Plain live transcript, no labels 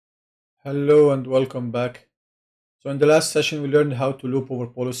Hello and welcome back. So in the last session, we learned how to loop over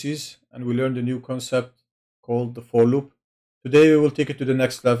policies and we learned a new concept called the for loop. Today, we will take it to the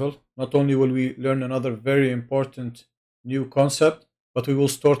next level. Not only will we learn another very important new concept, but we will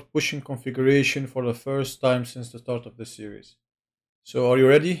start pushing configuration for the first time since the start of this series. So are you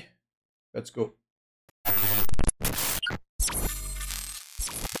ready? Let's go.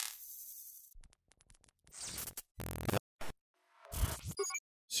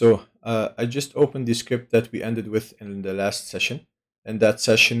 So I just opened the script that we ended with in the last session. In that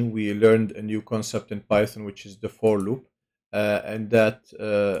session, we learned a new concept in Python, which is the for loop. And that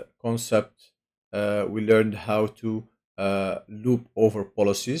concept, we learned how to loop over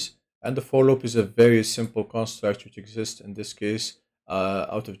policies. And the for loop is a very simple construct which exists in this case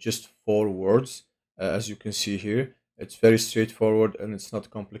out of just 4 words. As you can see here, it's very straightforward and it's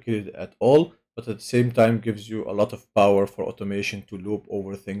not complicated at all, but at the same time gives you a lot of power for automation to loop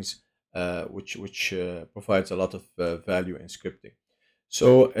over things, which provides a lot of value in scripting.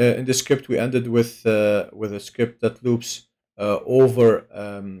 So in the script, we ended with a script that loops over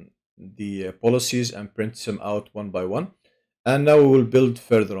the policies and prints them out one by one. And now we will build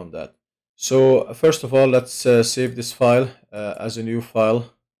further on that. So first of all, let's save this file as a new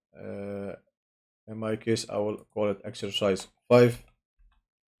file. In my case, I will call it exercise 5.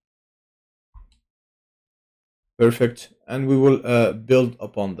 Perfect. And we will build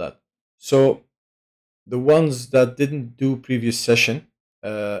upon that. So the ones that didn't do previous session,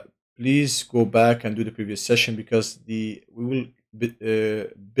 please go back and do the previous session because we will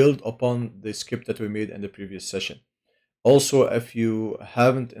build upon the script that we made in the previous session. Also, if you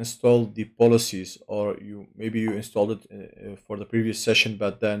haven't installed the policies, or maybe you installed it for the previous session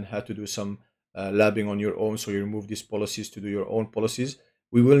but then had to do some labbing on your own, so you remove these policies to do your own policies,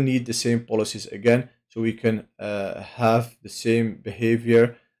 we will need the same policies again so we can have the same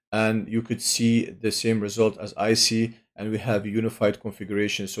behavior and you could see the same result as I see, and we have unified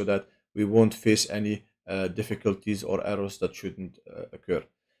configuration so that we won't face any difficulties or errors that shouldn't occur.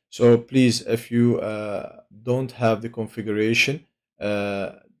 So please, if you don't have the configuration,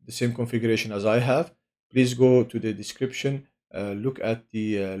 the same configuration as I have, please go to the description, look at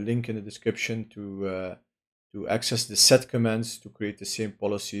the link in the description to access the set commands to create the same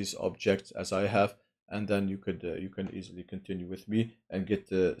policies objects as I have, and then you can easily continue with me and get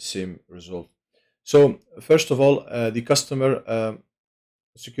the same result. So first of all, the customer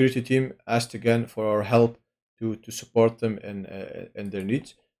security team asked again for our help to support them in their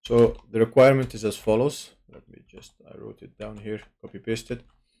needs. So the requirement is as follows. Let me just, I wrote it down here, copy paste it.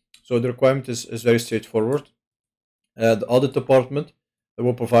 So the requirement is very straightforward. The audit department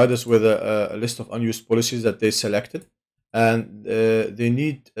will provide us with a list of unused policies that they selected, and they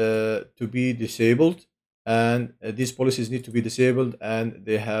need to be disabled, and these policies need to be disabled, and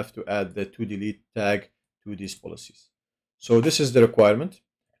they have to add the toDelete tag to these policies. So this is the requirement.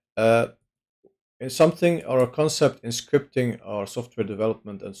 In something or a concept in scripting or software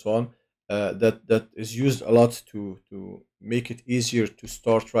development and so on that is used a lot to make it easier to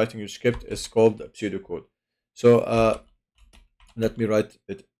start writing your script is called pseudocode. So let me write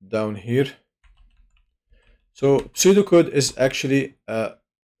it down here. So pseudocode is actually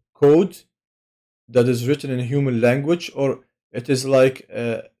code that is written in human language, or it is like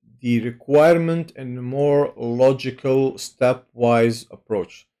the requirement in a more logical stepwise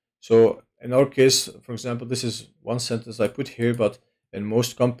approach. So in our case, for example, this is one sentence I put here, but in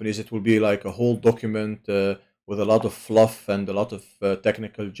most companies it will be like a whole document with a lot of fluff and a lot of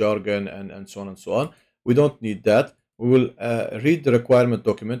technical jargon and so on and so on. We don't need that. We will read the requirement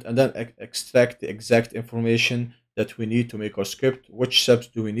document and then extract the exact information that we need to make our script, which steps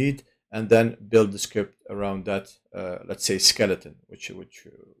do we need, and then build the script around that, let's say, skeleton,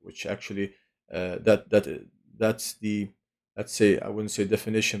 which actually that's the, let's say, I wouldn't say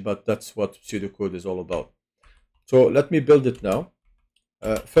definition, but that's what pseudocode is all about. So let me build it now.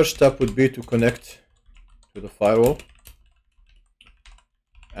 First step would be to connect to the firewall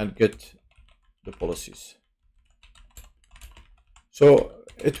and get the policies. So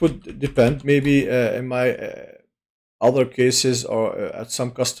it would depend. Maybe in my other cases, or at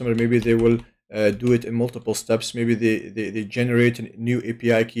some customer, maybe they will do it in multiple steps. Maybe they generate a new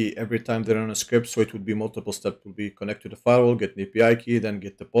API key every time they run a script, so it would be multiple steps. It will be connect to the firewall, get an API key, then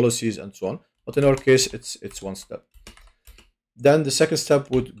get the policies and so on. But in our case, it's one step. Then the second step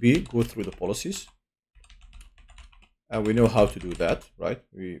would be go through the policies, and we know how to do that, right?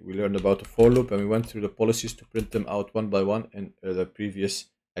 We learned about the for loop, and we went through the policies to print them out one by one in the previous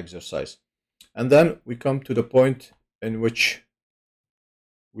exercise. And then we come to the point in which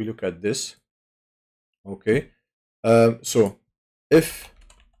we look at this. Okay, so if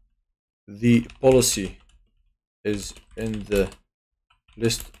the policy is in the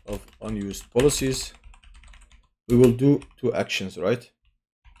list of unused policies, we will do two actions, right?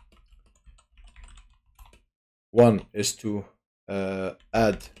 One is to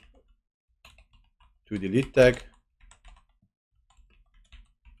add to delete tag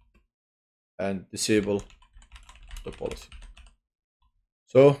and disable the policy.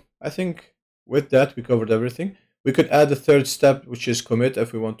 So I think with that we covered everything. We could add a third step, which is commit,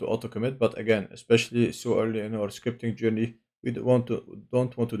 if we want to auto commit, but again, especially so early in our scripting journey, we don't want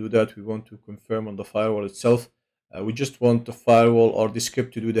to do that. We want to confirm on the firewall itself. We just want the firewall or the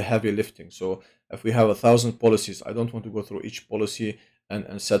script to do the heavy lifting. So if we have 1,000 policies, I don't want to go through each policy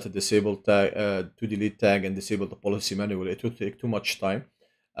and set a disable tag, to delete tag, and disable the policy manually. It will take too much time.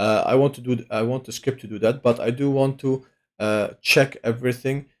 I want the script to do that, but I do want to check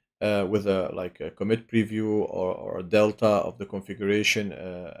everything with a commit preview or a delta of the configuration,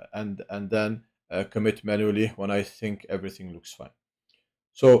 and then commit manually when I think everything looks fine.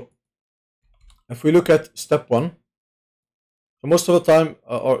 So if we look at step one, so most of the time,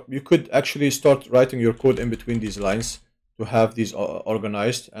 or you could actually start writing your code in between these lines to have these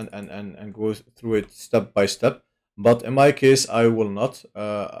organized and go through it step by step. But in my case, I will not.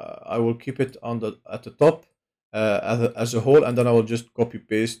 I will keep it at the top as a whole, and then I will just copy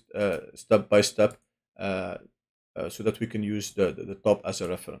paste step by step so that we can use the top as a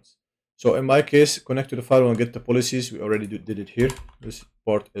reference. So in my case, connect to the firewall and get the policies. We already did it here. This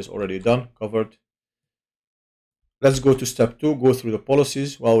part is already done, covered. Let's go to step two, go through the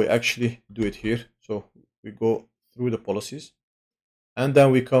policies. Well, we actually do it here. So we go through the policies, and then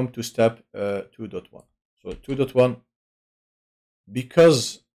we come to step 2.1. So 2.1,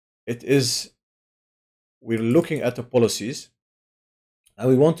 because we're looking at the policies, and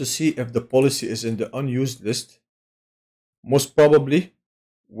we want to see if the policy is in the unused list. Most probably,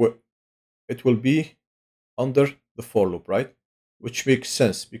 it will be under the for loop, right? Which makes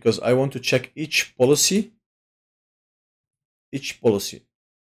sense because I want to check each policy.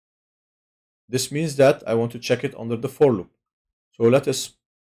 This means that I want to check it under the for loop. So let us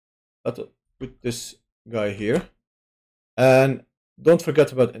put this guy here, and don't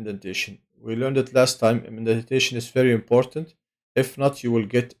forget about indentation. We learned it last time. Indentation is very important. If not, you will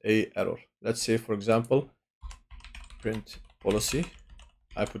get an error. Let's say, for example, print policy.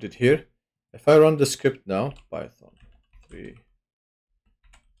 I put it here. If I run the script now, Python 3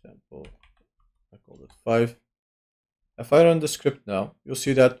 example, I call it 5. If I run the script now, you'll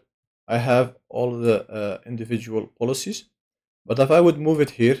see that I have all the individual policies. But if I would move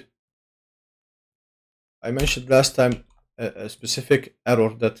it here, I mentioned last time a specific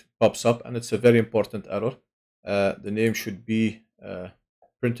error that pops up, and it's a very important error. The name should be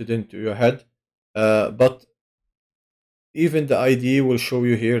printed into your head, but even the IDE will show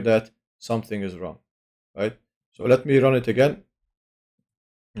you here that something is wrong, right? So let me run it again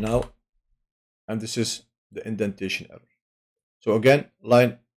now, and this is the indentation error. So again,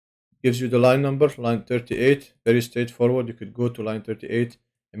 line gives you the line number, line 38, very straightforward. You could go to line 38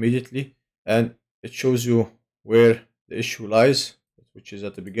 immediately, and it shows you where the issue lies, which is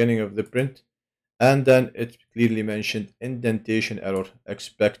at the beginning of the print. And then it clearly mentioned indentation error,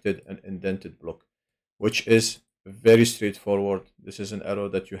 expected an indented block, which is very straightforward. This is an error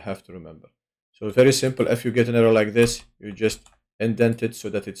that you have to remember. So very simple. If you get an error like this, you just indent it so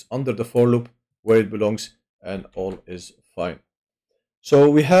that it's under the for loop where it belongs, and all is fine. So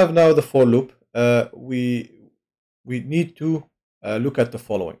we have now the for loop. We need to look at the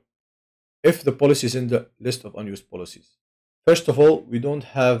following. If the policy is in the list of unused policies, first of all, we don't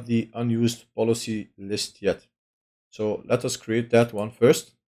have the unused policy list yet. So let us create that one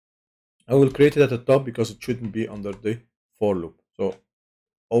first. I will create it at the top because it shouldn't be under the for loop. So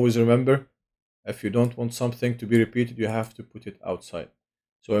always remember, if you don't want something to be repeated, you have to put it outside.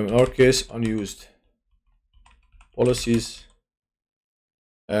 So in our case, unused policies,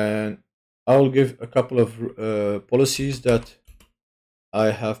 and I'll give a couple of policies that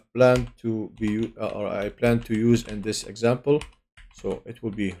I have planned to be or I plan to use in this example. So it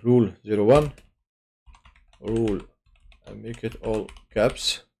will be rule 01, rule, and make it all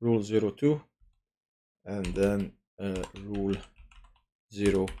caps, rule 02, and then rule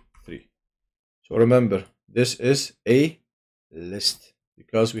 03. So remember, this is a list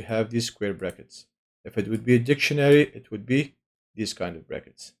because we have these square brackets. If it would be a dictionary, it would be these kind of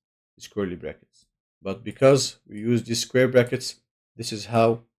brackets, these curly brackets. But because we use these square brackets, this is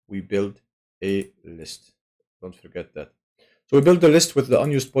how we build a list. Don't forget that. So we build the list with the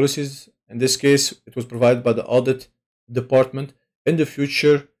unused policies. In this case, it was provided by the audit department. In the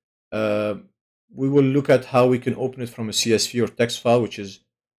future, we will look at how we can open it from a CSV or text file, which is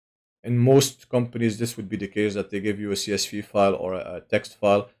in most companies, this would be the case, that they give you a CSV file or a text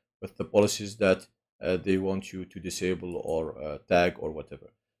file with the policies that they want you to disable or tag or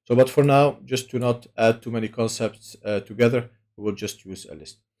whatever. So, but for now, just to not add too many concepts together, we will just use a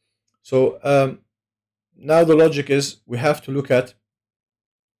list. So now the logic is we have to look at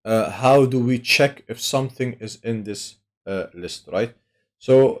how do we check if something is in this list, right?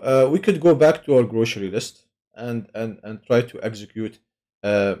 So we could go back to our grocery list and try to execute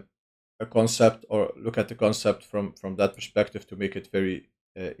a concept, or look at the concept from that perspective to make it very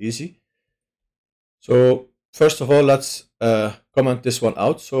easy. So first of all, let's comment this one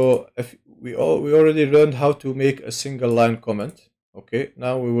out. So if we already learned how to make a single line comment. Okay,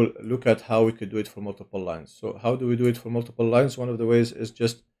 now we will look at how we could do it for multiple lines. So how do we do it for multiple lines? One of the ways is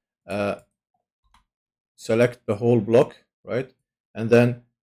just select the whole block, right? And then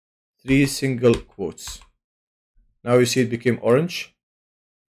 3 single quotes. Now you see it became orange.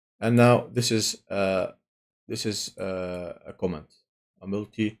 And now this is a comment, a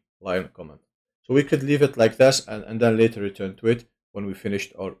multi-line comment. So we could leave it like this and then later return to it when we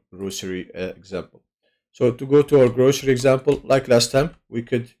finished our grocery example. So to go to our grocery example, like last time,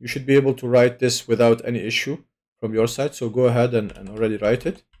 you should be able to write this without any issue from your side. So go ahead and already write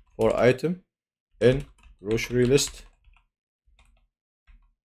it for item in grocery list.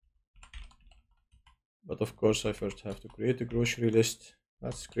 But of course, I first have to create a grocery list.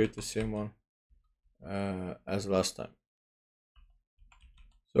 Let's create the same one as last time.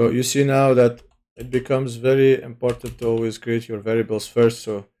 So you see now that it becomes very important to always create your variables first.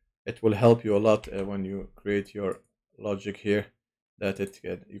 So it will help you a lot when you create your logic here, that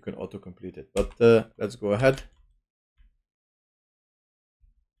you can auto-complete it. But let's go ahead.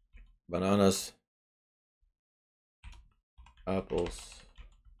 Bananas, apples,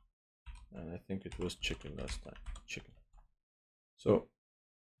 and I think it was chicken last time. Chicken. So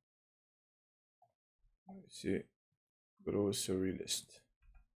see, grocery list.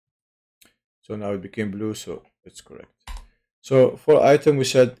 So now it became blue, so it's correct. So for item, we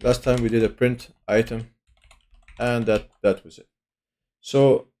said last time we did a print item, and that was it.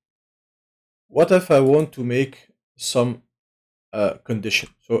 So what if I want to make some condition?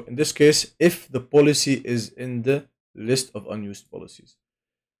 So in this case, if the policy is in the list of unused policies.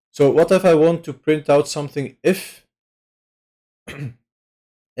 So what if I want to print out something if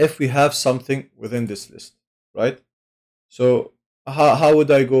if we have something within this list, right? So how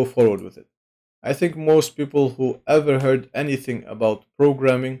would I go forward with it? I think most people who ever heard anything about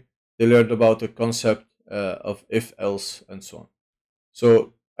programming, they learned about the concept of if, else, and so on.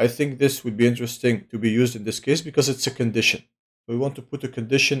 So I think this would be interesting to be used in this case because it's a condition. We want to put a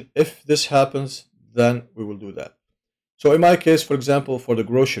condition: if this happens, then we will do that. So in my case, for example, for the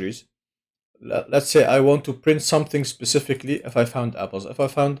groceries, let's say I want to print something specifically if I found apples. If I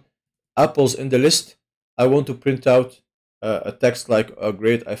found apples in the list, I want to print out a text like, oh,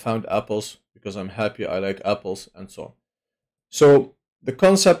 great, I found apples because I'm happy, I like apples, and so on. So the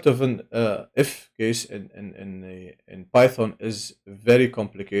concept of an if case in Python is very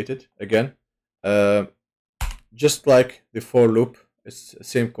complicated. Again, just like the for loop, it's the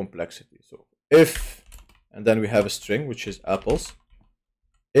same complexity. So if, and then we have a string, which is apples,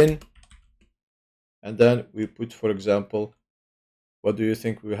 in, and then we put, for example, what do you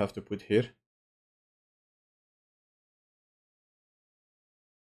think we have to put here?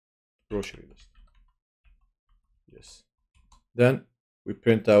 Grocery list. Yes. Then we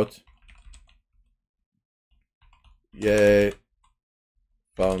print out, yay,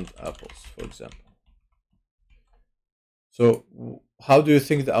 found apples, for example. So how do you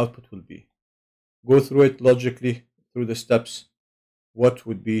think the output will be? Go through it logically, through the steps. What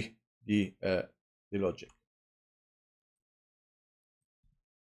would be the logic?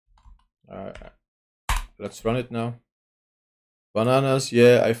 Let's run it now. Bananas,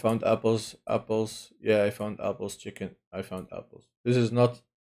 yeah, I found apples. Apples, yeah, I found apples. Chicken, I found apples. This is not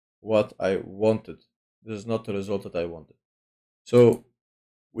what I wanted. This is not the result that I wanted. So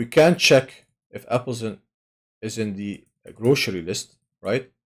we can check if apples is in the grocery list, right?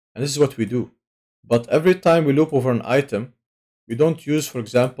 And this is what we do. But every time we loop over an item, we don't use, for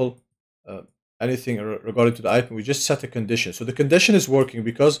example, anything regarding to the item. We just set a condition. So the condition is working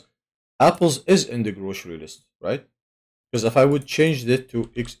because apples is in the grocery list, right? Because if I would change it to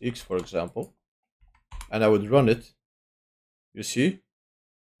XX, for example, and I would run it, you see,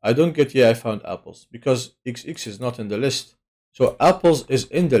 I don't get, yeah, I found apples, because XX is not in the list. So apples is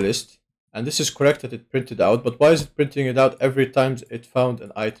in the list, and this is correct that it printed out, but why is it printing it out every time it found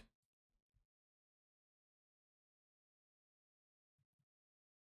an item?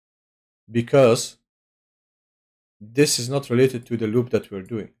 Because this is not related to the loop that we're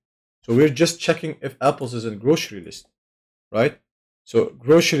doing. So we're just checking if apples is in grocery list, right? So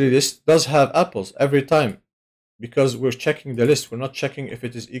grocery list does have apples every time because we're checking the list. We're not checking if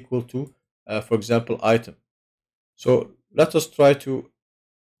it is equal to, for example, item. So let us try to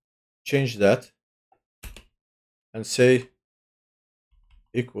change that and say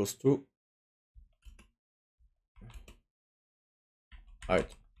equals to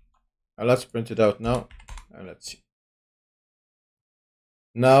item. And let's print it out now and let's see.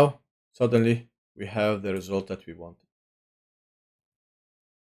 Now suddenly we have the result that we wanted.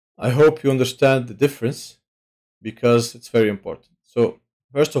 I hope you understand the difference because it's very important. So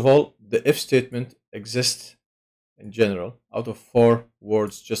first of all, the if statement exists in general out of 4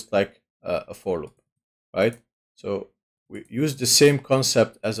 words, just like a for loop, right? So we use the same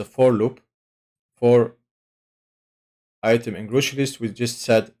concept as a for loop for item in grocery list. We just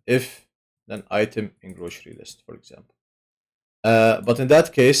said if then item in grocery list, for example. But in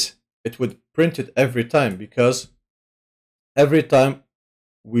that case, it would print it every time because every time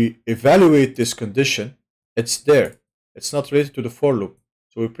we evaluate this condition, it's there. It's not related to the for loop.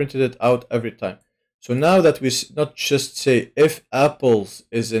 So we printed it out every time. So now that we not just say if apples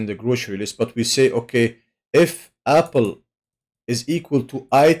is in the grocery list, but we say, okay, if apple is equal to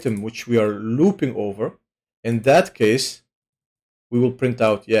item which we are looping over, in that case, we will print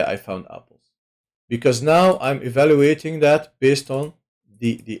out, yeah, I found apples. Because now I'm evaluating that based on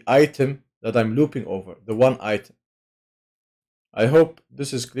the item that I'm looping over, the one item. I hope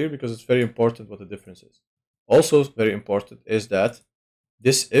this is clear because it's very important what the difference is. Also very important is that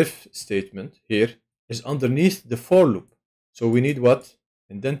this if statement here is underneath the for loop. So we need what?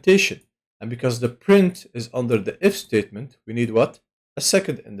 Indentation. And because the print is under the if statement, we need what? A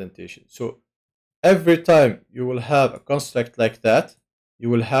second indentation. So every time you will have a construct like that, you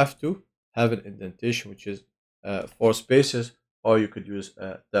will have to have an indentation, which is 4 spaces, or you could use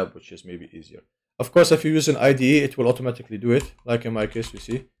a tab, which is maybe easier. Of course, if you use an IDE, it will automatically do it. Like in my case, we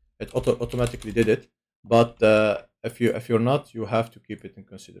see it automatically did it. But if you're not, you have to keep it in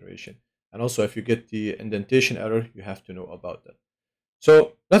consideration. And also, if you get the indentation error, you have to know about that.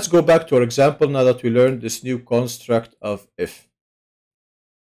 So let's go back to our example now that we learned this new construct of if.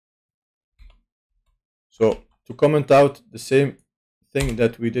 So to comment out the same thing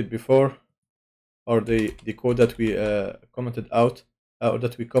that we did before, or the code that we commented out, or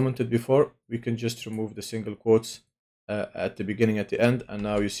that we commented before, we can just remove the single quotes at the beginning, at the end, and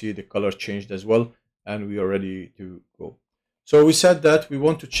now you see the color changed as well, and we are ready to go. So we said that we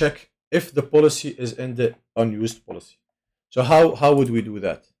want to check if the policy is in the unused policy. So how would we do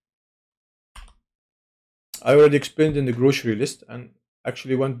that? I already explained in the grocery list and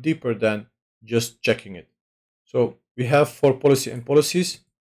actually went deeper than just checking it. So we have 4 policy and policies.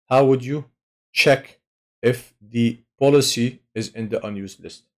 How would you check if the policy is in the unused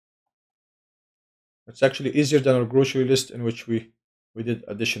list? It's actually easier than our grocery list in which we did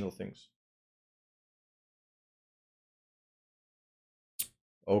additional things.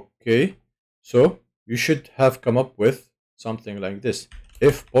 Okay, so you should have come up with something like this.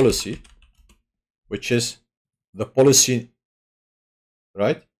 If policy, which is the policy,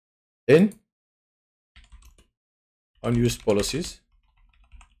 right, in unused policies.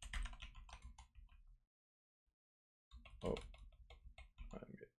 Oh,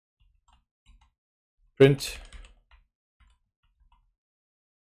 print.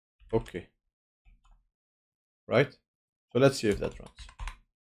 Okay, right. So let's see if that runs.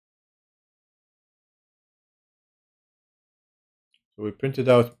 So we printed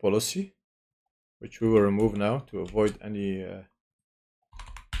out policy, which we will remove now to avoid any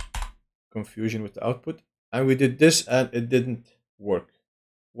confusion with the output. And we did this and it didn't work.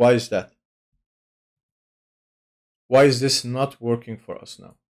 Why is that? Why is this not working for us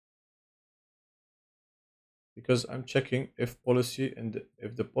now? Because I'm checking if policy and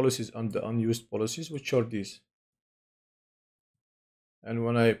if the policies on the unused policies, which are these. And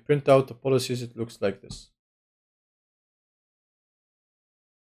when I print out the policies, it looks like this.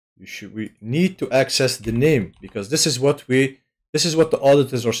 We need to access the name because this is what the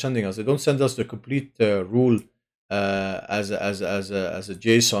auditors are sending us. They don't send us the complete rule as a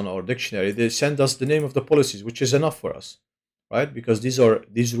JSON or dictionary. They send us the name of the policies, which is enough for us, right? Because these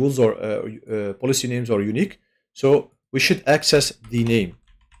rules or policy names are unique, so we should access the name.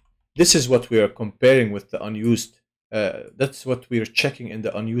 This is what we are comparing with the unused. That's what we are checking in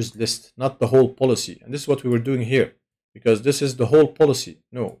the unused list, not the whole policy. And this is what we were doing here. Because this is the whole policy.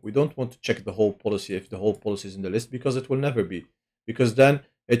 No, we don't want to check the whole policy if the whole policy is in the list, because it will never be. Because then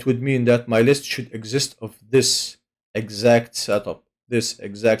it would mean that my list should exist of this exact setup,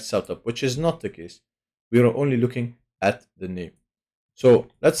 which is not the case. We are only looking at the name. So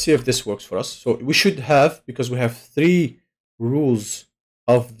let's see if this works for us. So we should have, because we have 3 rules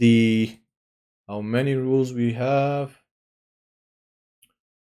of the, how many rules we have?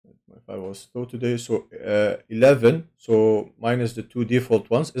 If I was slow today, so 11. So minus the 2 default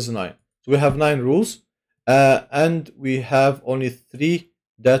ones is 9. So we have 9 rules, and we have only 3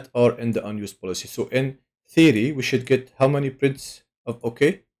 that are in the unused policy. So in theory, we should get how many prints of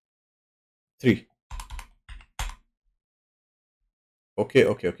OK? 3.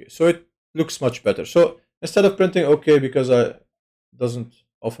 Okay. So it looks much better. So instead of printing OK because it doesn't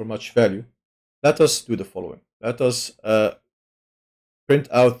offer much value, let us do the following. Let us print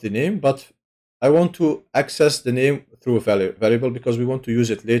out the name, but I want to access the name through a variable because we want to use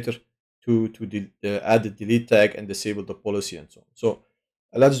it later to add the delete tag and disable the policy and so on. So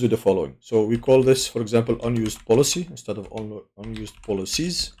let's do the following. So we call this, for example, unused policy instead of unused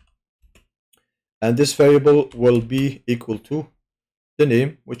policies. And this variable will be equal to the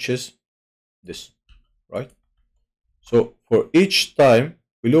name, which is this, right? So for each time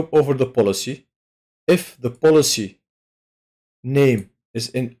we loop over the policy, if the policy name is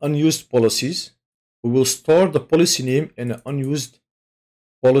in unused policies, we will store the policy name in an unused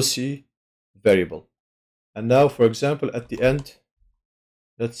policy variable. And now, for example, at the end,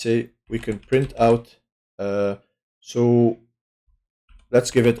 let's say we can print out, so let's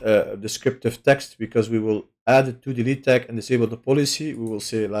give it a descriptive text because we will add it to delete tag and disable the policy. We will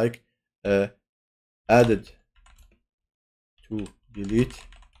say like added to delete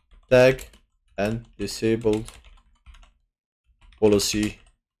tag and disabled policy,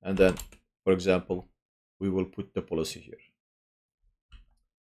 and then, for example, we will put the policy here.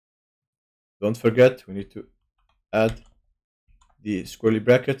 Don't forget, we need to add the squirrely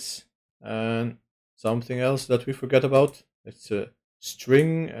brackets and something else that we forget about. It's a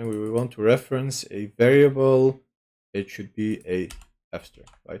string and we want to reference a variable. It should be a f-string,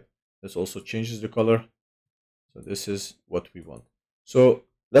 right? This also changes the color. So this is what we want. So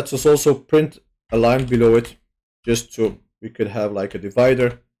let's also print a line below it, just so we could have like a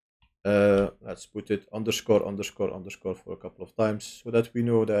divider. Let's put it underscore underscore underscore for a couple of times so that we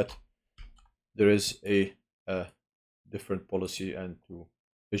know that there is a different policy and to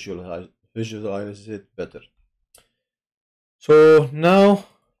visualize it better. So now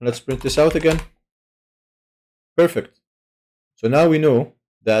let's print this out again. Perfect. So now we know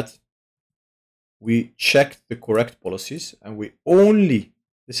that we checked the correct policies and we only,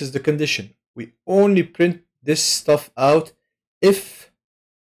 this is the condition, we only print this stuff out if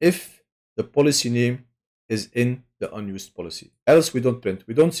the policy name is in the unused policy. Else we don't print.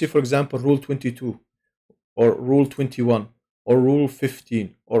 We don't see, for example, rule 22 or rule 21 or rule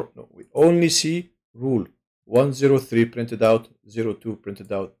 15, or no, we only see rule 103 printed out, 02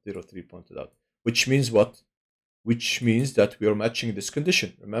 printed out, 03 printed out. Which means what? Which means that we are matching this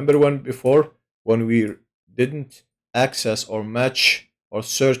condition. Remember when we didn't access or match or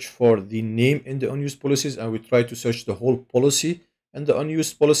search for the name in the unused policies and we tried to search the whole policy and the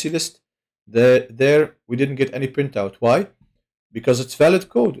unused policy list, there we didn't get any printout. Why? Because it's valid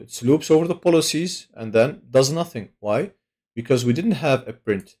code. It loops over the policies and then does nothing. Why? Because we didn't have a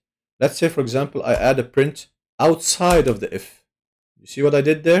print. Let's say, for example, I add a print outside of the if. You see what I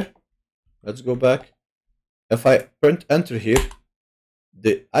did there? Let's go back. If I print enter here,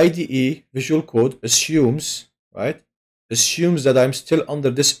 the IDE visual code assumes, right? Assumes that I'm still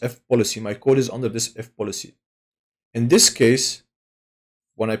under this if policy. My code is under this if policy. In this case,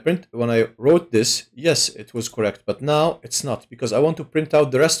 when I wrote this, yes, it was correct, but now it's not because I want to print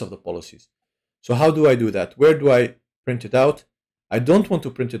out the rest of the policies. So how do I do that? Where do I print it out? I don't want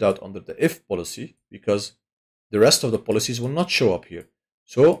to print it out under the if policy because the rest of the policies will not show up here.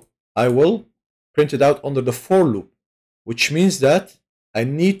 So I will print it out under the for loop, which means that I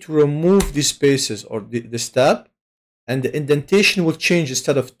need to remove these spaces or this tab, and the indentation will change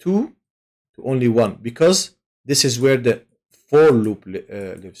instead of 2 to only 1 because this is where the for loop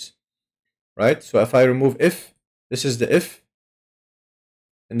lives, right? So if I remove if, this is the if,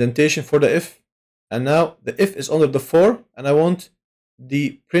 indentation for the if, and now the if is under the for, and I want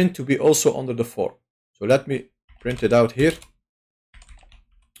the print to be also under the for. So let me print it out here,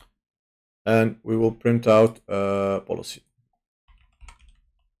 and we will print out policy.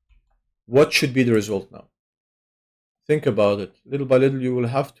 What should be the result now? Think about it. Little by little, you will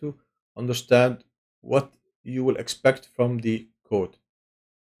have to understand what you will expect from the code,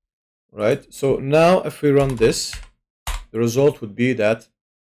 right? So now if we run this, the result would be that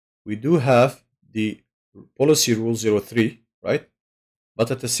we do have the policy rule 03, right? But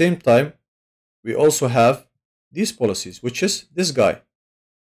at the same time, we also have these policies, which is this guy.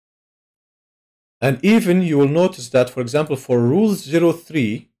 And even you will notice that, for example, for rule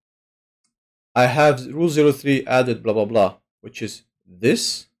 03, I have rule 03 added blah, blah, blah, which is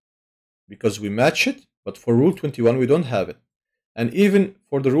this, because we match it. But for rule 21, we don't have it. And even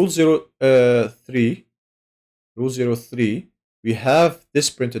for the rule 03, we have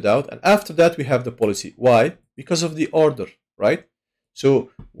this printed out. And after that, we have the policy. Why? Because of the order, right? So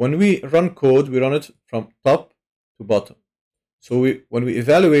when we run code, we run it from top to bottom. So when we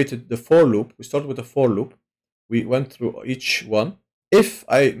evaluated the for loop, we started with a for loop. We went through each one. If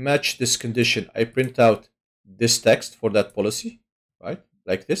I match this condition, I print out this text for that policy, right?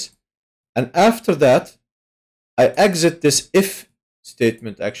 Like this. And after that, I exit this if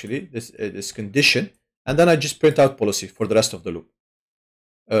statement, actually, this condition, and then I just print out policy for the rest of the loop,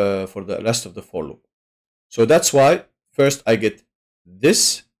 for the rest of the for loop. So that's why first I get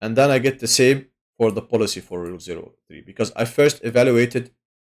this, and then I get the same for the policy for rule 03, because I first evaluated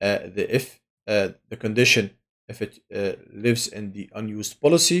the condition if it lives in the unused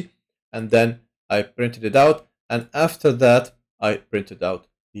policy, and then I printed it out, and after that I printed out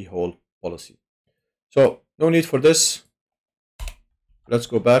the whole policy. So no need for this. Let's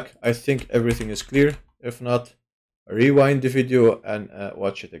go back. I think everything is clear. If not, rewind the video and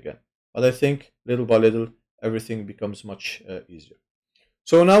watch it again. But I think little by little everything becomes much easier.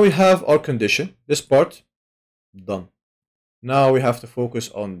 So now we have our condition. This part done. Now we have to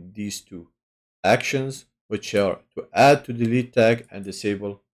focus on these two actions, which are to add to delete tag and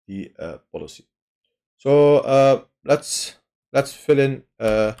disable the policy. So let's fill in.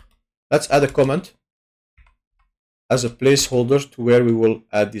 Let's add a comment as a placeholder to where we will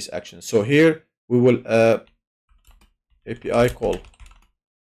add these actions. So here we will API call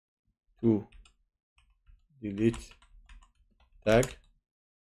to delete tag,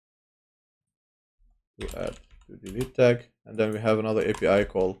 to add to delete tag, and then we have another API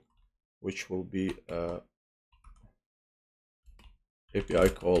call which will be API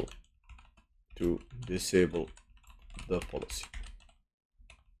call to disable the policy.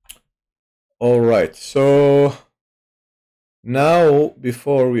 All right, so now,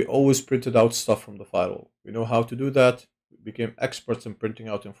 before we always printed out stuff from the firewall. We know how to do that. We became experts in printing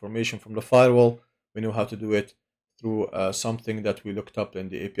out information from the firewall. We know how to do it through something that we looked up in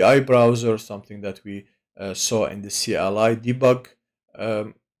the API browser, something that we saw in the CLI debug.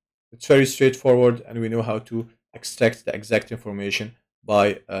 It's very straightforward, and we know how to extract the exact information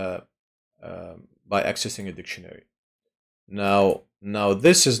by accessing a dictionary. Now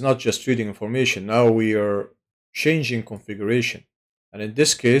this is not just reading information. Now we are changing configuration, and in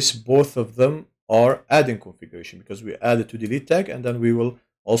this case both of them are adding configuration, because we added to delete tag and then we will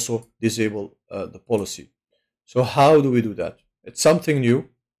also disable the policy. So how do we do that? It's something new.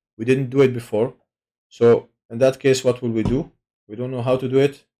 We didn't do it before. So in that case, what will we do? We don't know how to do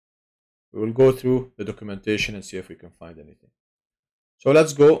it. We will go through the documentation and see if we can find anything. So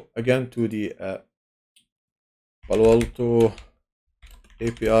let's go again to the Palo Alto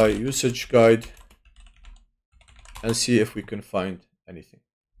API usage guide and see if we can find anything.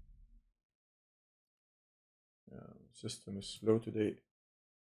 System is slow today.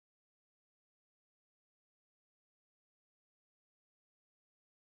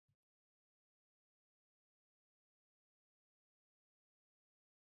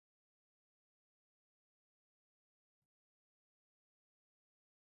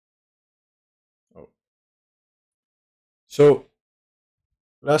 Oh. So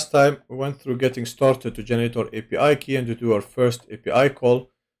last time we went through getting started to generate our API key and to do our first API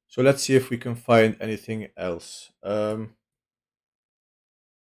call. So let's see if we can find anything else.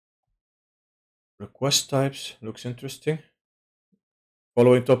 Request types looks interesting.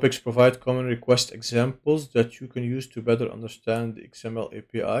 Following topics provide common request examples that you can use to better understand the XML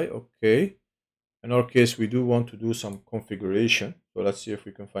API. Okay. In our case, we do want to do some configuration. So let's see if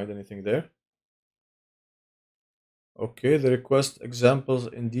we can find anything there. Okay, the request examples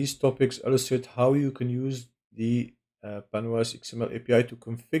in these topics illustrate how you can use the PANOS XML API to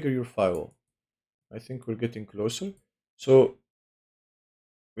configure your firewall. I think we're getting closer. So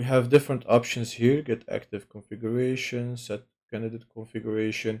we have different options here: get active configuration, set candidate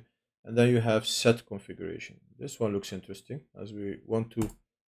configuration, and then you have set configuration. This one looks interesting, as we want to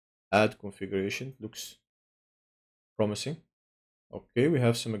add configuration. Looks promising. Okay, we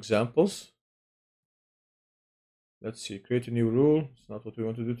have some examples. Let's see, create a new rule. It's not what we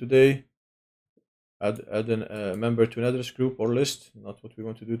want to do today. Add a member to an address group or list. Not what we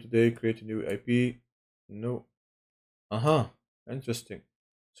want to do today. Create a new IP. No. Interesting.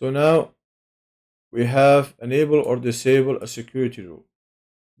 So now we have enable or disable a security rule.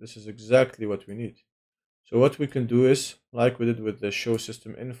 This is exactly what we need. So what we can do is, like we did with the show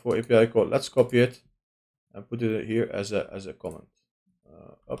system info API call, let's copy it and put it here as a comment.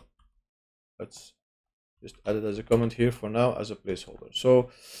 Up. Let's just add it as a comment here for now as a placeholder. So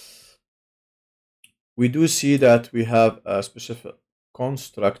we do see that we have a specific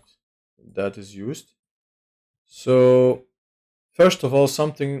construct that is used. So first of all,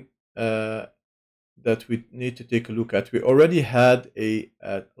 something that we need to take a look at. We already had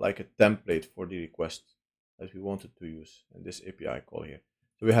like a template for the request that we wanted to use in this API call here.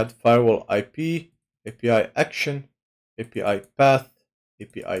 So we had firewall IP, API action, API path,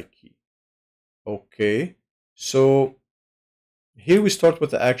 API key. Okay, so here we start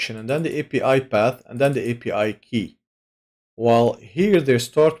with the action and then the API path and then the API key. While here they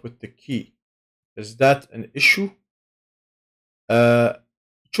start with the key. Is that an issue? It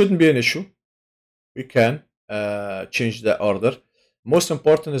shouldn't be an issue. We can change the order. Most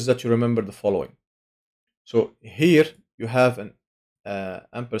important is that you remember the following. So here you have an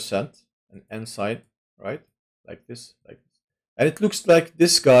ampersand, an N sign, right? Like this. And it looks like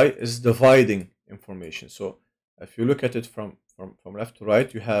this guy is dividing information. So if you look at it from left to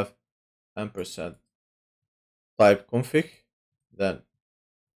right, you have ampersand type config, then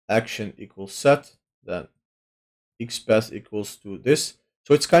action equals set, then xpath equals to this.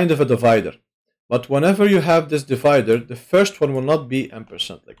 So it's kind of a divider. But whenever you have this divider, the first one will not be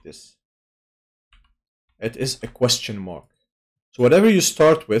ampersand like this. It is a question mark. So whatever you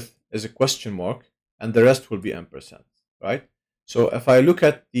start with is a question mark, and the rest will be ampersand, right? So if I look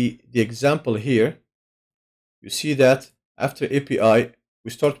at the example here, you see that after API,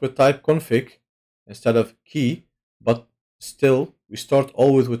 we start with type config instead of key, but still we start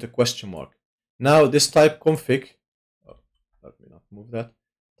always with a question mark. Now this type config, let me not move that,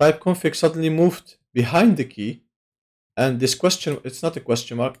 type config suddenly moved behind the key, and this question, it's not a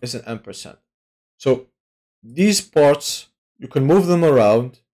question mark, it's an ampersand. So these parts, you can move them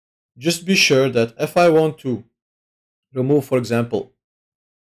around. Just be sure that if I want to remove, for example,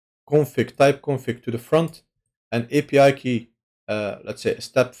 config, type config to the front and API key, let's say a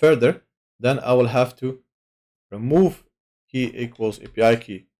step further, then I will have to remove key equals API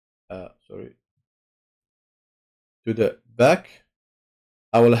key, to the back.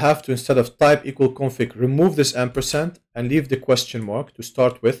 I will have to, instead of type equal config, remove this ampersand and leave the question mark to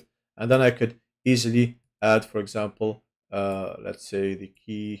start with, and then I could easily add, for example, let's say the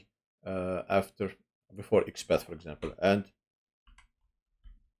key before xpath, for example, and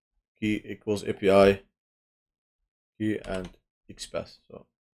key equals API key and xpath. So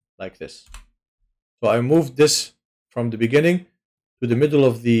like this. So I moved this from the beginning to the middle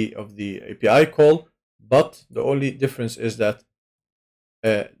of the API call, but the only difference is that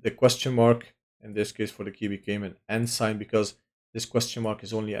the question mark in this case for the key became an N sign, because this question mark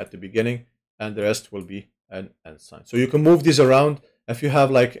is only at the beginning and the rest will be an N sign. So you can move these around. If you have,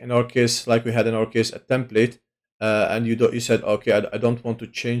 like in our case, like we had in our case, a template, and you said, okay, I don't want to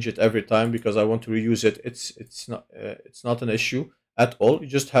change it every time because I want to reuse it. It's not an issue at all. You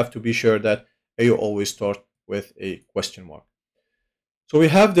just have to be sure that you always start with a question mark. So we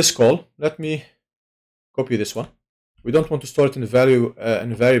have this call. Let me copy this one. We don't want to store it in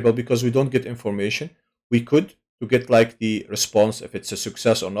a variable because we don't get information. We could to get like the response if it's a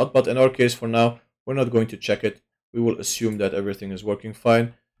success or not, but in our case for now, we're not going to check it. We will assume that everything is working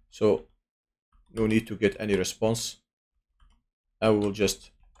fine. So no need to get any response. And we will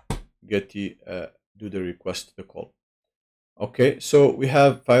just get the do the request, the call. Okay, so we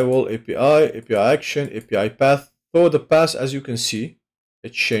have firewall API, API action, API path. So the path, as you can see,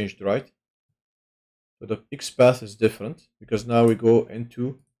 it changed, right? So the xpath is different because now we go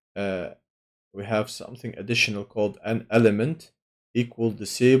into we have something additional called an element equal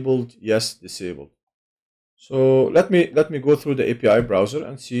disabled, yes, disabled. So let me go through the API browser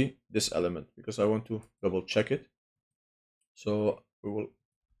and see this element because I want to double check it. So we will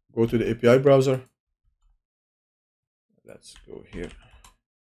go to the API browser. Let's go here.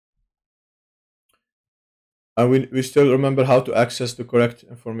 And we still remember how to access the correct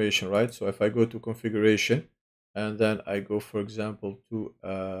information, right? So if I go to configuration and then I go, for example, to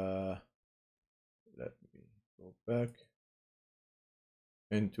let me go back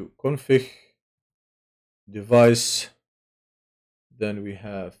into config device, then we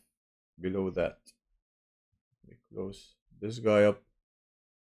have below that, let me close this guy up,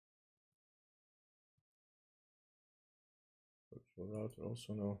 virtual router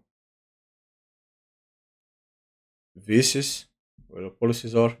also no, VSys where the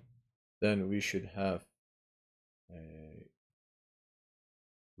policies are, then we should have a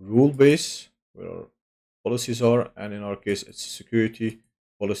rule base where our policies are, and in our case it's security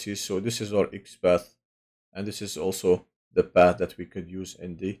policies. So this is our xpath and this is also the path that we could use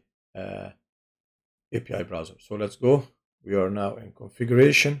in the API browser. So let's go. We are now in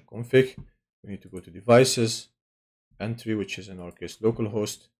configuration, config. We need to go to devices, entry, which is in our case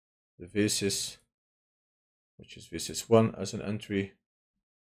localhost, the basis, which is basis1 as an entry,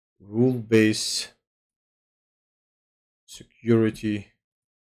 rule base, security.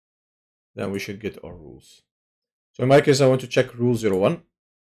 Then we should get our rules. So in my case, I want to check rule 01.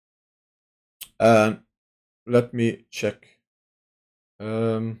 And let me check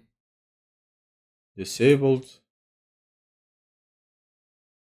disabled.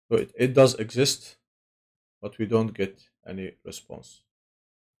 So it does exist, but we don't get any response.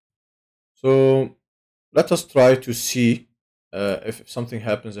 So let us try to see if something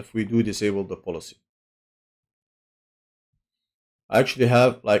happens if we do disable the policy. I actually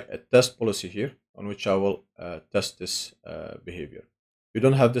have like a test policy here on which I will test this behavior. We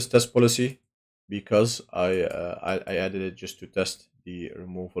don't have this test policy because I added it just to test the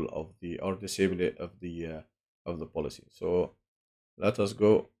removal of the or disable it of the policy. So let us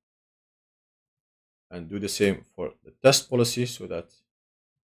go and do the same for the test policy so that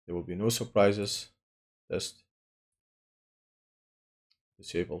there will be no surprises. Test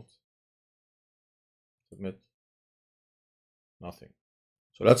disabled, submit, nothing.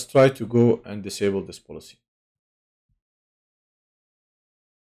 So let's try to go and disable this policy.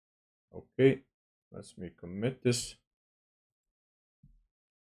 Okay, let me commit this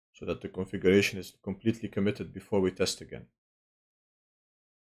so that the configuration is completely committed before we test again.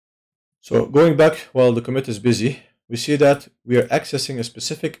 So going back while the commit is busy, we see that we are accessing a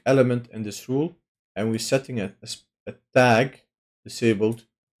specific element in this rule and we're setting a tag disabled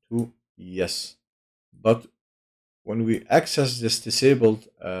to yes. But when we access this disabled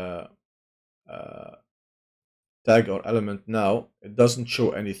tag or element now, it doesn't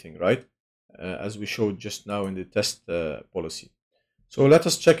show anything, right? As we showed just now in the test policy. So let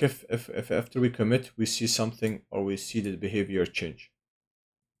us check if after we commit, we see something or we see the behavior change.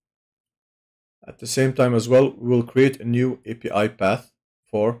 At the same time as well, we will create a new API path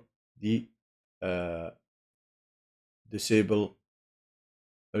for the disabling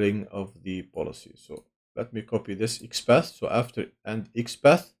of the policy. So let me copy this XPath. So after and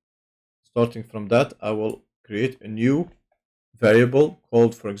XPath, starting from that, I will create a new variable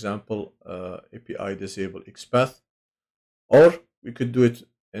called, for example, API disable XPath. Or we could do it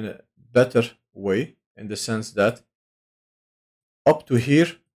in a better way in the sense that up to here,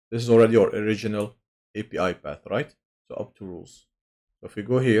 this is already our original API path, right? So up to rules. So if we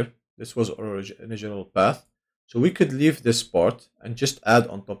go here, this was our original path. So we could leave this part and just add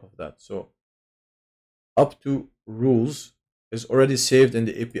on top of that. So up to rules is already saved in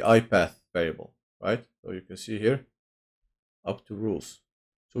the API path variable, right? So you can see here, up to rules.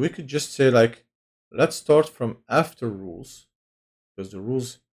 So we could just say like, let's start from after rules, because the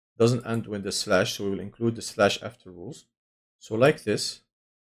rules doesn't end with the slash, so we will include the slash after rules. So like this,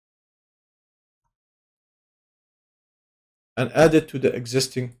 and add it to the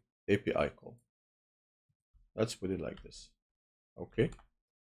existing API call. Let's put it like this. Okay.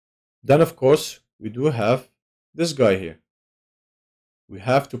 Then of course, we do have this guy here. We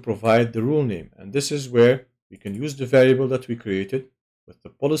have to provide the rule name, and this is where we can use the variable that we created with the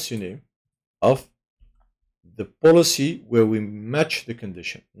policy name of the policy where we match the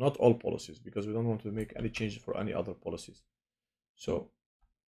condition, not all policies, because we don't want to make any changes for any other policies. So,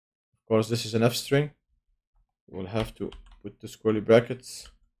 of course, this is an F string. We'll have to put the curly brackets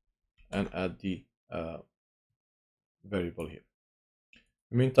and add the variable here.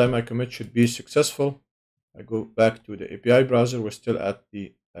 In the meantime, my commit should be successful. I go back to the API browser. We're still at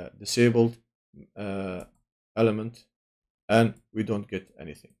the disabled element, and we don't get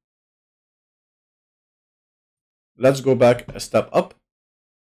anything. Let's go back a step up,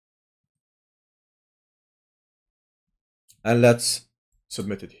 and let's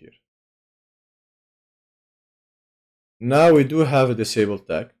submit it here. Now we do have a disabled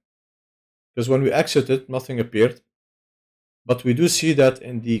tag, because when we exit it, nothing appeared. But we do see that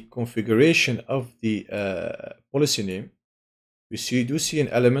in the configuration of the policy name, we do see an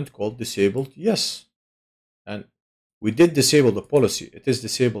element called disabled yes. And we did disable the policy. It is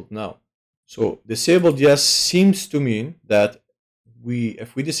disabled now. So disabled yes seems to mean that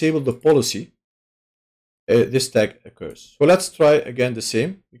if we disable the policy, this tag occurs. So let's try again the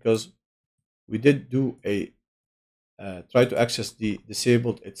same, because we did do a try to access the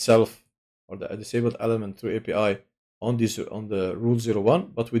disabled itself or the disabled element through API on the rule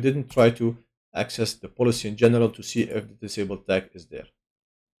 01, but we didn't try to access the policy in general to see if the disabled tag is there.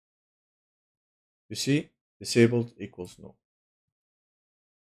 You see, disabled equals no,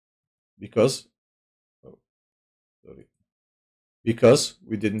 because sorry, because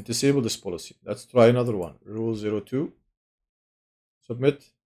we didn't disable this policy. Let's try another one. Rule 02,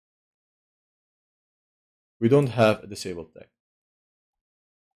 submit. We don't have a disabled tag.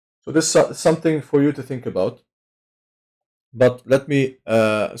 So this is something for you to think about. But let me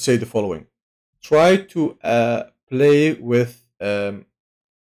say the following. Try to play with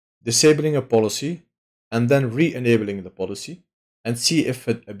disabling a policy and then re-enabling the policy and see if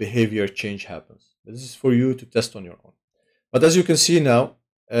a behavior change happens. This is for you to test on your own. But as you can see now,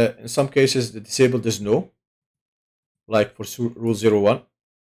 in some cases the disabled is no, like for rule 01,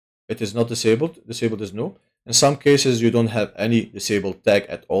 it is not disabled, disabled is no. In some cases you don't have any disabled tag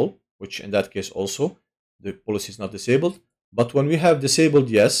at all, which in that case also the policy is not disabled. But when we have disabled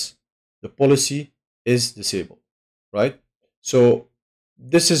yes, the policy is disabled, right? So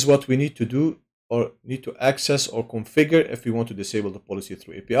this is what we need to do or need to access or configure if we want to disable the policy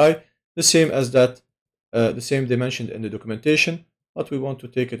through API. The same as that, the same they mentioned in the documentation, but we want to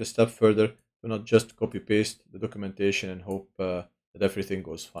take it a step further to not just copy paste the documentation and hope that everything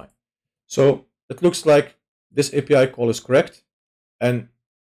goes fine. So it looks like this API call is correct, and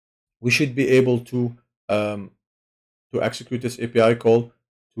we should be able to execute this API call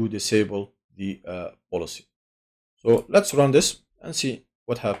to disable the policy. So let's run this and see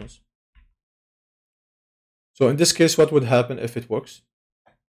what happens. So in this case, what would happen if it works?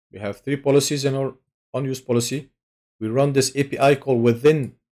 We have 3 policies in our unused policy. We run this API call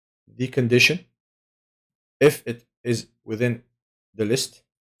within the condition if it is within the list.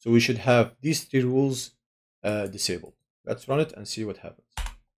 So we should have these 3 rules disabled. Let's run it and see what happens.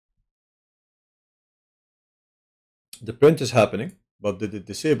 The print is happening, but did it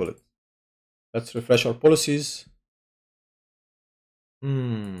disable it? Let's refresh our policies.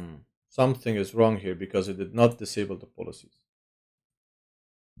 Something is wrong here because it did not disable the policies.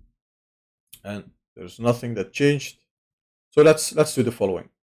 And there's nothing that changed. So let's do the following.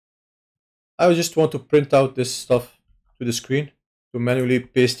 I just want to print out this stuff to the screen to manually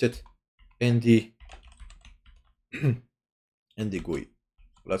paste it in the in the GUI.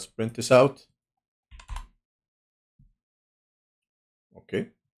 So let's print this out. Okay,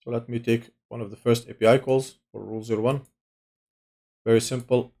 so let me take one of the first API calls for rule 01. Very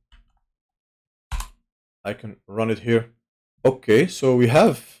simple. I can run it here. Okay, so we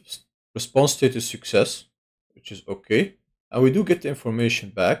have response status success, which is okay. And we do get the information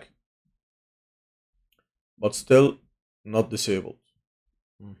back, but still not disabled.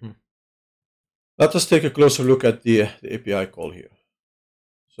 Let us take a closer look at the API call here.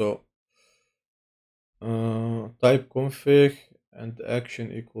 So type config and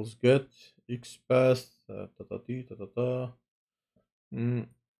action equals get xpath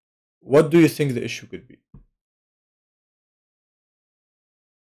What do you think the issue could be?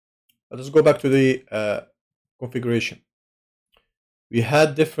 Let us go back to the configuration. We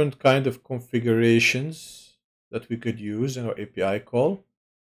had different kind of configurations that we could use in our API call.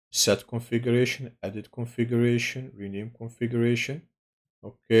 Set configuration, edit configuration, rename configuration.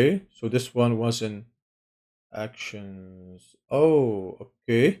 Okay, so this one was in actions. Oh,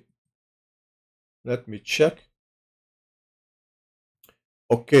 okay. Let me check.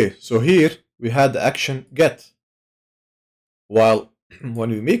 Okay, so here we had the action get. While when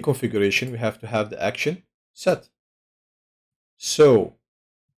we make configuration, we have to have the action set. So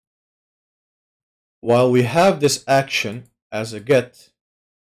while we have this action as a get,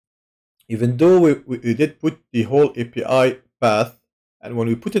 even though we did put the whole API path, and when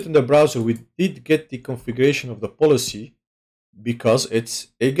we put it in the browser, we did get the configuration of the policy because it's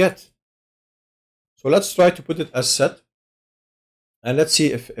a get. So let's try to put it as set, and let's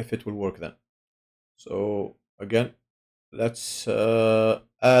see if it will work then. So again, let's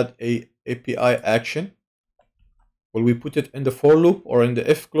add a API action. Will we put it in the for loop or in the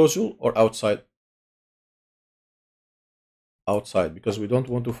if clausule or outside? Outside, because we don't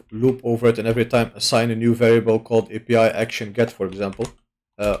want to loop over it and every time assign a new variable called API action get, for example.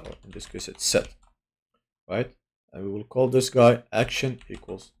 In this case, it's set, right? And we will call this guy action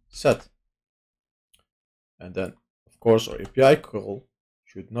equals set. And then, of course, our API call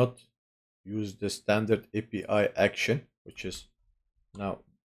should not use the standard API action, which is now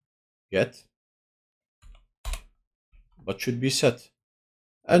get, but should be set.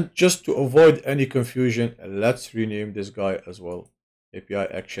 And just to avoid any confusion, let's rename this guy as well, API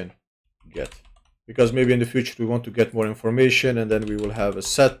action get, because maybe in the future we want to get more information and then we will have a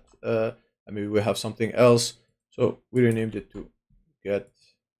set, and maybe we have something else. So we renamed it to get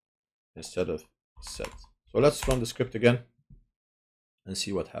instead of set. So let's run the script again and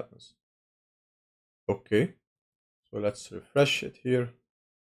see what happens. Okay, so let's refresh it here.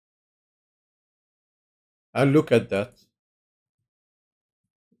 and look at that.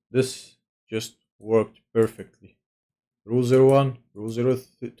 This just worked perfectly. Rule 01, Rule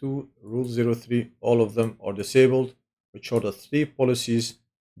 02, Rule 03, all of them are disabled, which are the three policies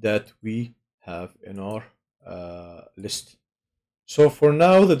that we have in our list. So for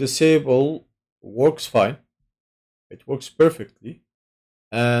now, the disable works fine. It works perfectly.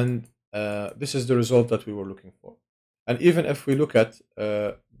 And this is the result that we were looking for. And even if we look at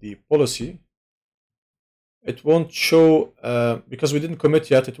the policy, it won't show, because we didn't commit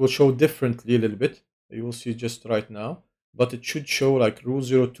yet, it will show differently a little bit. You will see just right now. But it should show like rule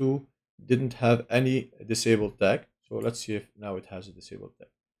 02 didn't have any disabled tag. So let's see if now it has a disabled tag.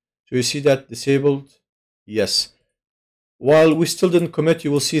 So you see that disabled, yes. While we still didn't commit,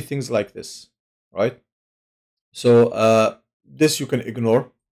 you will see things like this, right? So this you can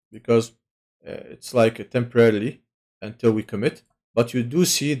ignore because it's like temporarily until we commit. But you do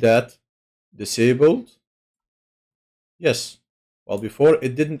see that disabled, yes. Well, before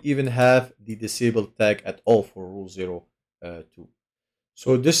it didn't even have the disabled tag at all for rule 02.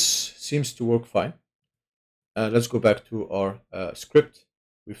 So this seems to work fine. Let's go back to our script.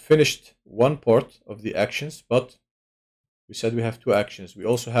 We finished one part of the actions, but we said we have two actions. We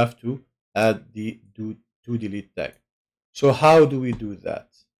also have to add the do delete tag. So how do we do that?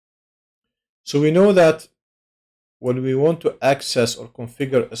 So we know that when we want to access or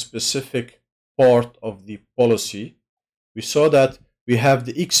configure a specific part of the policy, we saw that we have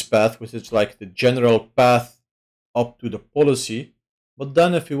the X path, which is like the general path up to the policy. But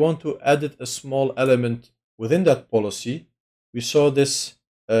then if we want to edit a small element within that policy, we saw this,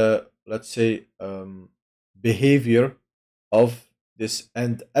 let's say, behavior of this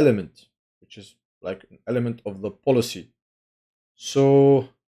end element, which is like an element of the policy. So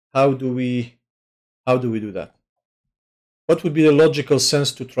how do we do that? What would be the logical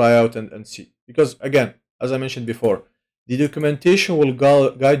sense to try out and see? Because again, as I mentioned before, the documentation will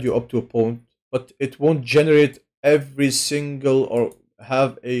guide you up to a point, but it won't generate every single or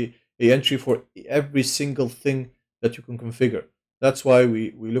have a entry for every single thing that you can configure. That's why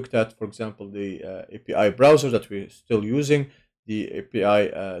we looked at, for example, the API browser that we're still using, the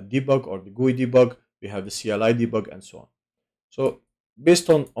API debug or the GUI debug, we have the CLI debug, and so on. So based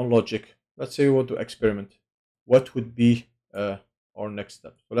on logic, let's say we want to experiment. What would be our next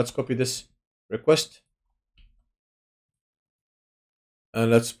step? So let's copy this request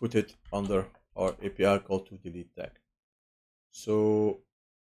and let's put it under our API call to delete tag. So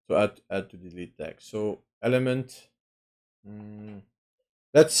to add to delete tag. So element,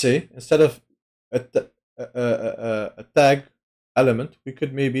 let's say instead of a tag element, we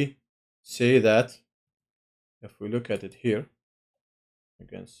could maybe say that if we look at it here,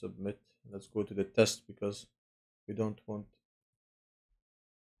 again, submit, let's go to the test because we don't want.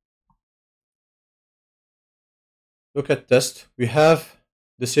 Look at test. We have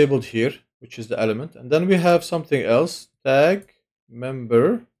disabled here, which is the element, and then we have something else, tag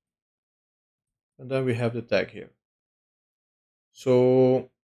member, and then we have the tag here. So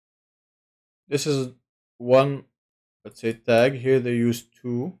this is one, let's say, tag. Here they use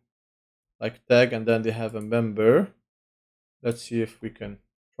two, like tag, and then they have a member. Let's see if we can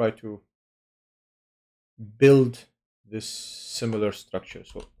try to build this similar structure.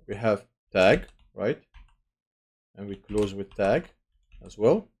 So we have tag, right? And we close with tag as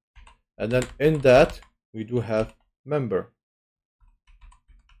well. And then in that, we do have member.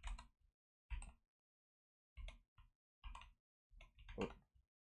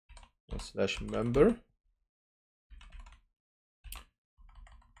 Slash member.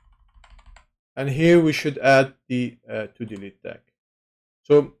 And here we should add the to delete tag.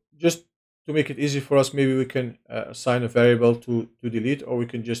 So just to make it easy for us, maybe we can assign a variable to delete, or we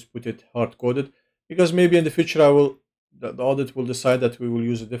can just put it hard coded, because maybe in the future the audit will decide that we will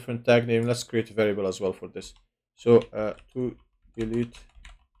use a different tag name. Let's create a variable as well for this. So to delete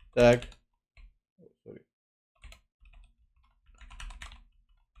tag,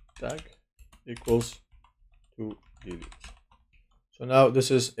 tag equals to delete. So now this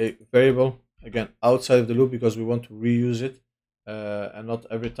is a variable, again, outside of the loop because we want to reuse it and not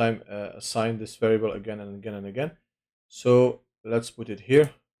every time assign this variable again and again and again. So let's put it here.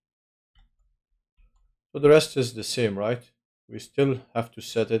 So the rest is the same, right? We still have to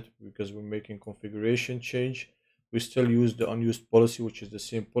set it because we're making configuration change. We still use the unused policy, which is the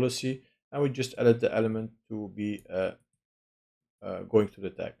same policy, and we just added the element to be going to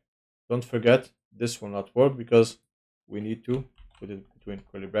the tag. Don't forget, this will not work because we need to put it between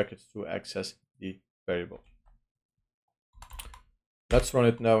curly brackets to access the variable. Let's run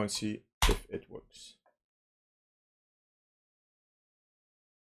it now and see if it works.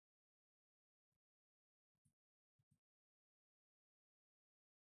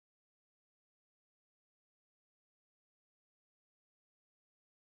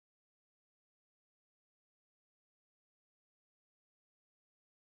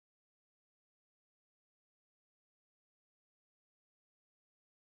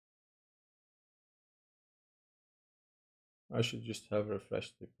 I should just have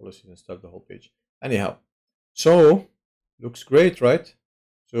refreshed the policies and start the whole page. Anyhow, so looks great, right?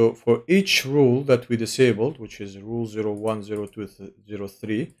 So for each rule that we disabled, which is rule 01, 02,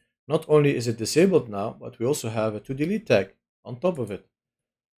 03, not only is it disabled now, but we also have a to delete tag on top of it.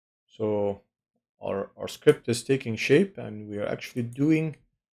 So our script is taking shape and we are actually doing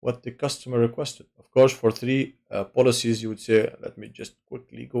what the customer requested. Of course, for three policies, you would say, let me just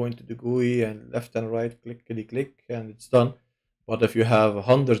quickly go into the GUI and left and right, click, click, click, and it's done. But if you have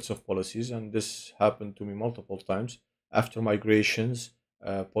hundreds of policies, and this happened to me multiple times, after migrations,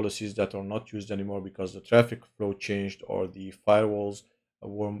 policies that are not used anymore because the traffic flow changed or the firewalls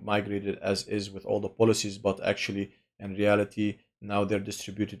were migrated as is with all the policies, but actually in reality, now they're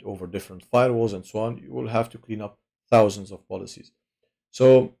distributed over different firewalls and so on. You will have to clean up thousands of policies.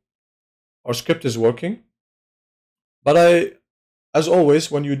 So our script is working, but as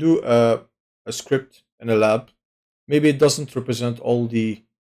always, when you do a script in a lab, maybe it doesn't represent all the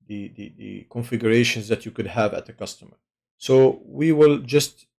configurations that you could have at the customer. So we will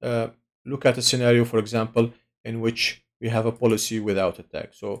just look at a scenario, for example, in which we have a policy without a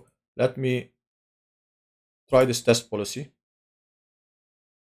tag. So let me try this test policy.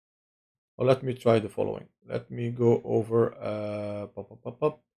 Or let me try the following. Let me go over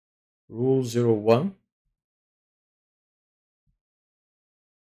rule 01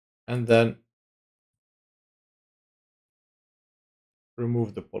 and then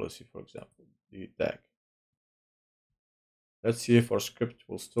remove the policy, for example, the tag. Let's see if our script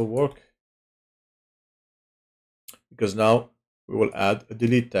will still work, because now we will add a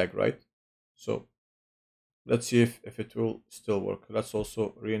delete tag, right? So let's see if it will still work. Let's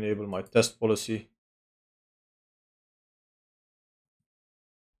also re-enable my test policy.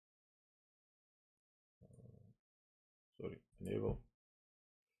 Sorry, enable.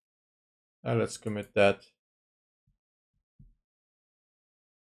 And let's commit that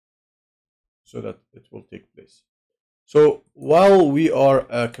so that it will take place. So while we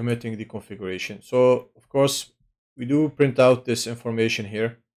are committing the configuration, so of course we do print out this information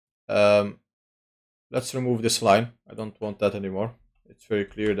here. Let's remove this line. I don't want that anymore. It's very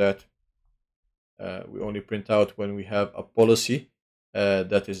clear that we only print out when we have a policy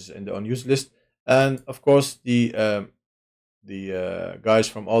that is in the unused list. And of course, the guys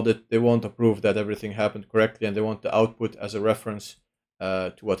from audit, they want to prove that everything happened correctly, and they want the output as a reference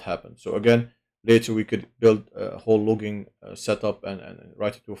to what happened. So again, later we could build a whole logging setup and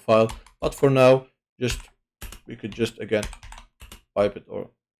write it to a file. But for now, we could just again pipe it or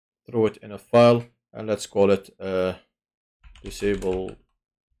throw it in a file, and let's call it disable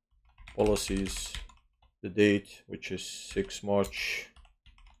policies, the date, which is 6 March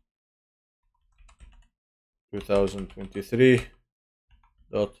 2023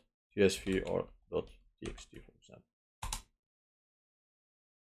 .tsv or .txt, for example.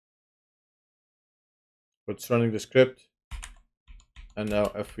 So it's running the script, and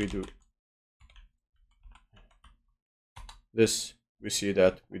now if we do this, we see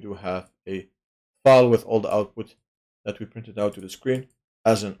that we do have a file with all the output that we printed out to the screen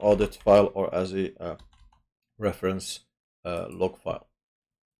as an audit file or as a reference log file.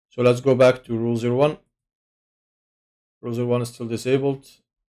 So let's go back to rule 01. Rule 01 is still disabled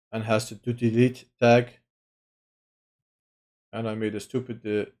and has the to delete tag. And I made a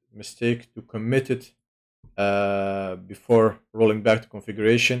stupid mistake to commit it before rolling back to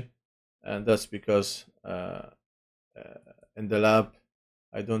configuration. And that's because in the lab,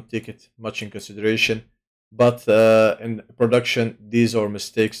 I don't take it much in consideration. But in production, these are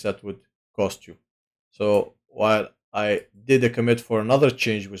mistakes that would cost you. So while I did a commit for another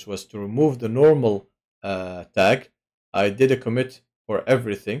change, which was to remove the normal tag, I did a commit for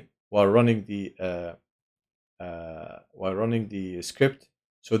everything while running the script.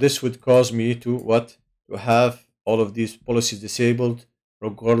 So this would cause me to have all of these policies disabled,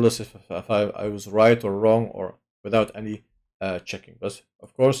 regardless if I was right or wrong or without any checking. But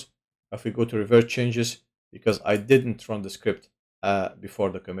of course, if we go to revert changes, because I didn't run the script before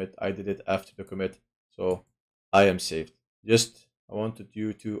the commit, I did it after the commit, so I am saved. Just I wanted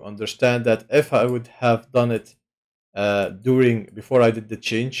you to understand that if I would have done it before I did the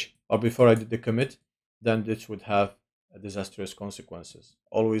change or before I did the commit, then this would have disastrous consequences.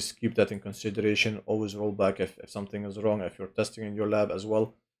 Always keep that in consideration. Always roll back if something is wrong, if you're testing in your lab as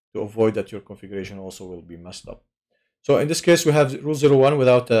well, to avoid that your configuration also will be messed up. So in this case, we have rule 01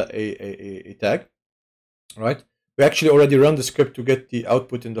 without a tag, right? We actually already run the script to get the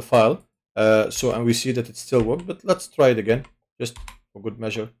output in the file. And we see that it still works, but let's try it again, just for good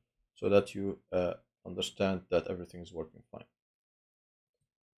measure, so that you understand that everything is working fine.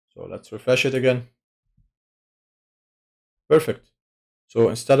 So let's refresh it again. Perfect. So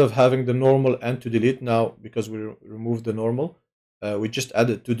instead of having the normal and to delete now, because we removed the normal, we just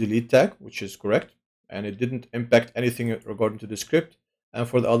added to delete tag, which is correct. And it didn't impact anything regarding to the script. And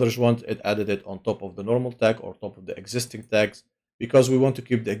for the others one, it added it on top of the normal tag or top of the existing tags, because we want to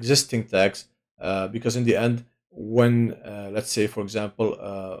keep the existing tags, because in the end, when, let's say, for example,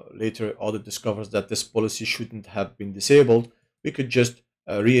 later audit discovers that this policy shouldn't have been disabled, we could just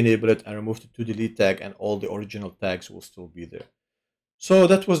re-enable it and remove the to delete tag, and all the original tags will still be there. So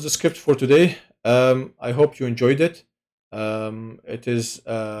that was the script for today. I hope you enjoyed it. It is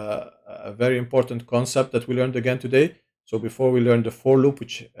a very important concept that we learned again today. So before we learn the for loop,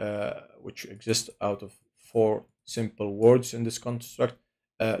 which exists out of 4 simple words in this construct,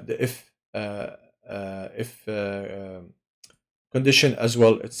 the if condition as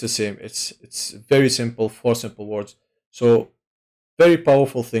well, it's the same. It's very simple, 4 simple words. So very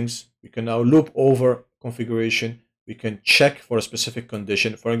powerful things. We can now loop over configuration. We can check for a specific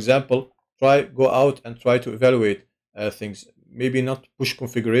condition. For example, go out and try to evaluate things. Maybe not push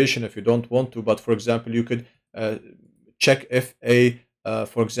configuration if you don't want to, but for example, you could check if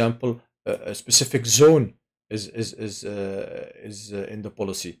for example, a specific zone is in the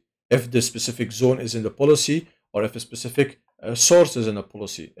policy. If the specific zone is in the policy, or if a specific source is in a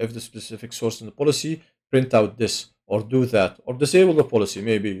policy. If the specific source in the policy, print out this, or do that, or disable the policy.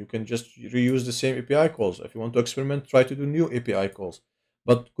 Maybe you can just reuse the same API calls. If you want to experiment, try to do new API calls.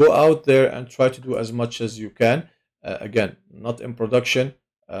 But go out there and try to do as much as you can. Again, not in production,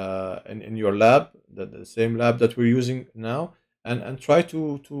 in your lab, the same lab that we're using now, and try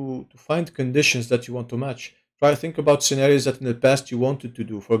to find conditions that you want to match. Try to think about scenarios that in the past you wanted to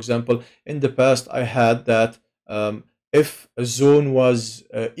do. For example, in the past I had that if a zone was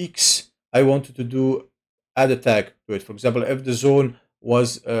X, I wanted to add a tag to it. For example, if the zone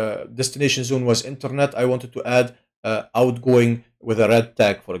was destination zone was internet, I wanted to add outgoing with a red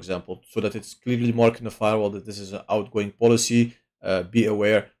tag, for example, so that it's clearly marked in the firewall that this is an outgoing policy. Be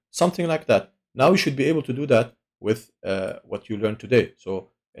aware, something like that. Now you should be able to do that with what you learned today. So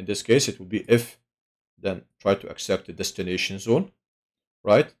in this case, it would be if, then try to accept the destination zone,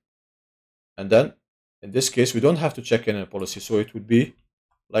 right? And then in this case, we don't have to check in a policy, so it would be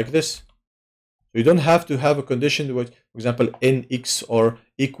like this. So you don't have to have a condition with, for example, in x or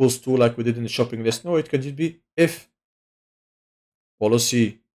equals to, like we did in the shopping list. No, it can just be if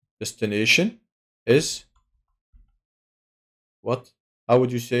policy destination is what? How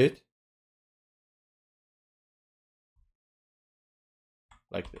would you say it?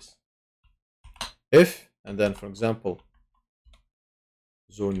 Like this. If, and then, for example,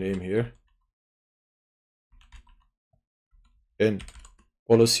 zone name here, in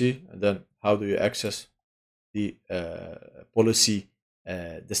policy, and then how do you access the policy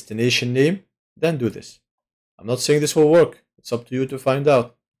destination name, then do this. I'm not saying this will work. It's up to you to find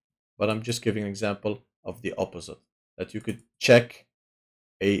out, but I'm just giving an example of the opposite, that you could check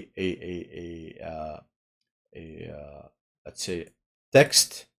let's say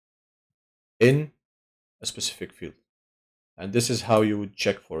text in a specific field. And this is how you would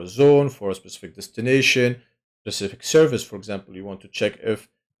check for a zone, for a specific destination, specific service. For example, you want to check if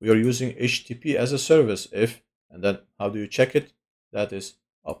we are using HTTP as a service, if, and then how do you check it? That is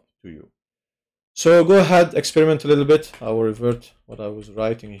up to you. So go ahead, experiment a little bit. I will revert what I was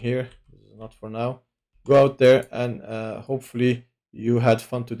writing here. This is not for now. Go out there and hopefully you had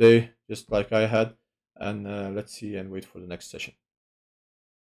fun today, just like I had. And let's see and wait for the next session.